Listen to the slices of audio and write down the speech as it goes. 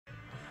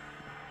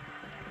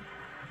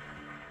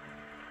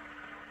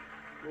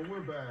Well,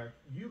 we're back.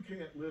 You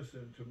can't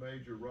listen to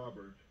Major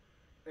Robert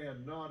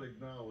and not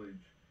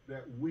acknowledge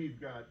that we've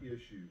got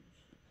issues.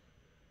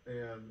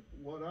 And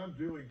what I'm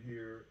doing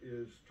here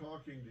is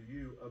talking to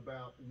you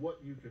about what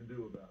you can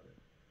do about it,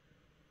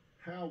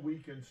 how we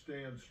can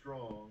stand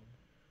strong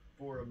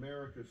for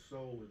America's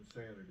soul and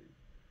sanity.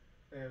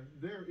 And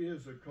there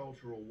is a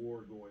cultural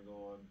war going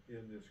on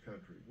in this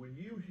country. When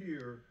you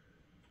hear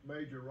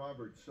Major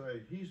Robert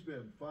say he's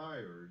been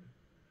fired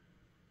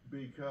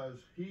because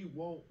he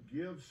won't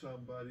give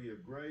somebody a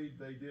grade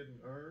they didn't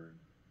earn,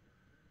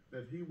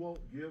 that he won't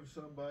give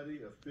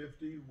somebody a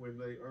 50 when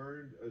they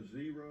earned a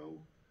 0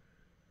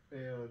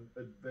 and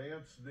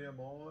advance them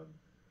on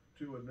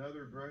to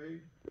another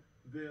grade,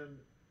 then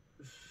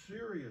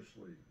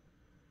seriously,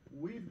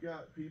 we've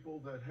got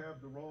people that have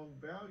the wrong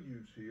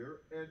values here,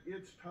 and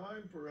it's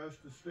time for us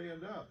to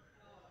stand up.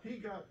 He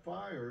got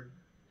fired,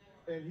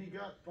 and he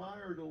got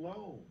fired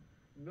alone.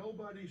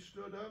 Nobody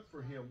stood up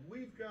for him.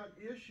 We've got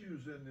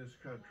issues in this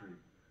country.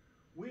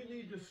 We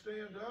need to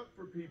stand up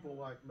for people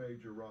like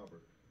Major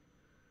Robert.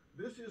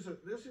 This is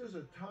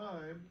a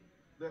time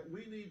that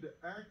we need to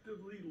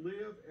actively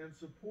live and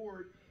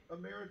support a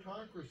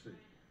meritocracy.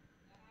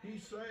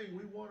 He's saying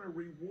we want to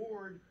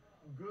reward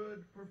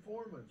good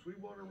performance. We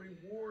want to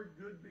reward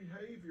good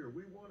behavior.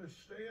 We want to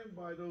stand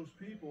by those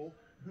people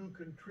who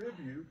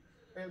contribute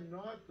and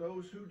not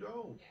those who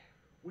don't.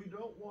 We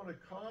don't want to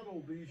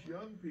coddle these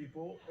young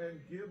people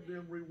and give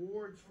them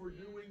rewards for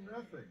doing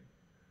nothing,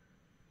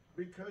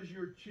 because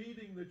you're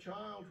cheating the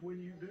child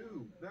when you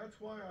do. That's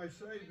why I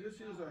say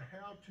this is a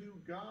how-to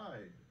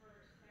guide.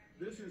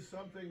 This is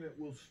something that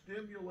will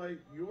stimulate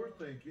your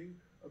thinking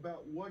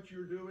about what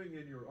you're doing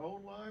in your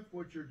own life,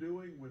 what you're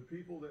doing with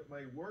people that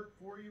may work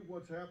for you,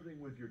 what's happening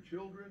with your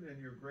children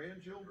and your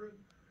grandchildren.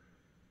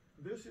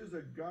 This is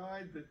a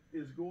guide that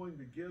is going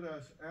to get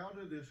us out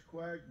of this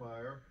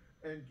quagmire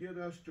and get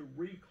us to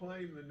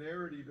reclaim the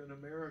narrative in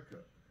America.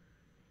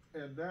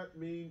 And that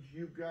means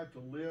you've got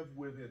to live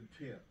with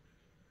intent.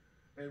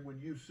 And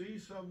when you see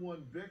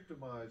someone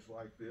victimized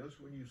like this,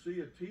 when you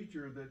see a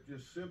teacher that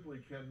just simply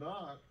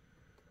cannot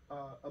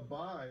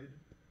abide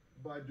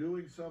by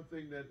doing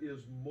something that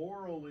is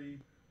morally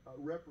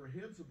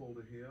reprehensible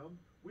to him,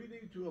 we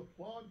need to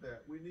applaud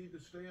that. We need to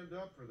stand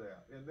up for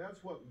that. And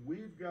that's what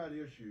We've Got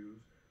Issues,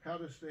 How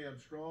to Stand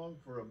Strong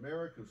for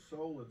America's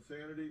Soul and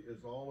Sanity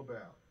is all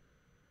about.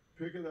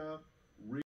 Pick it up, read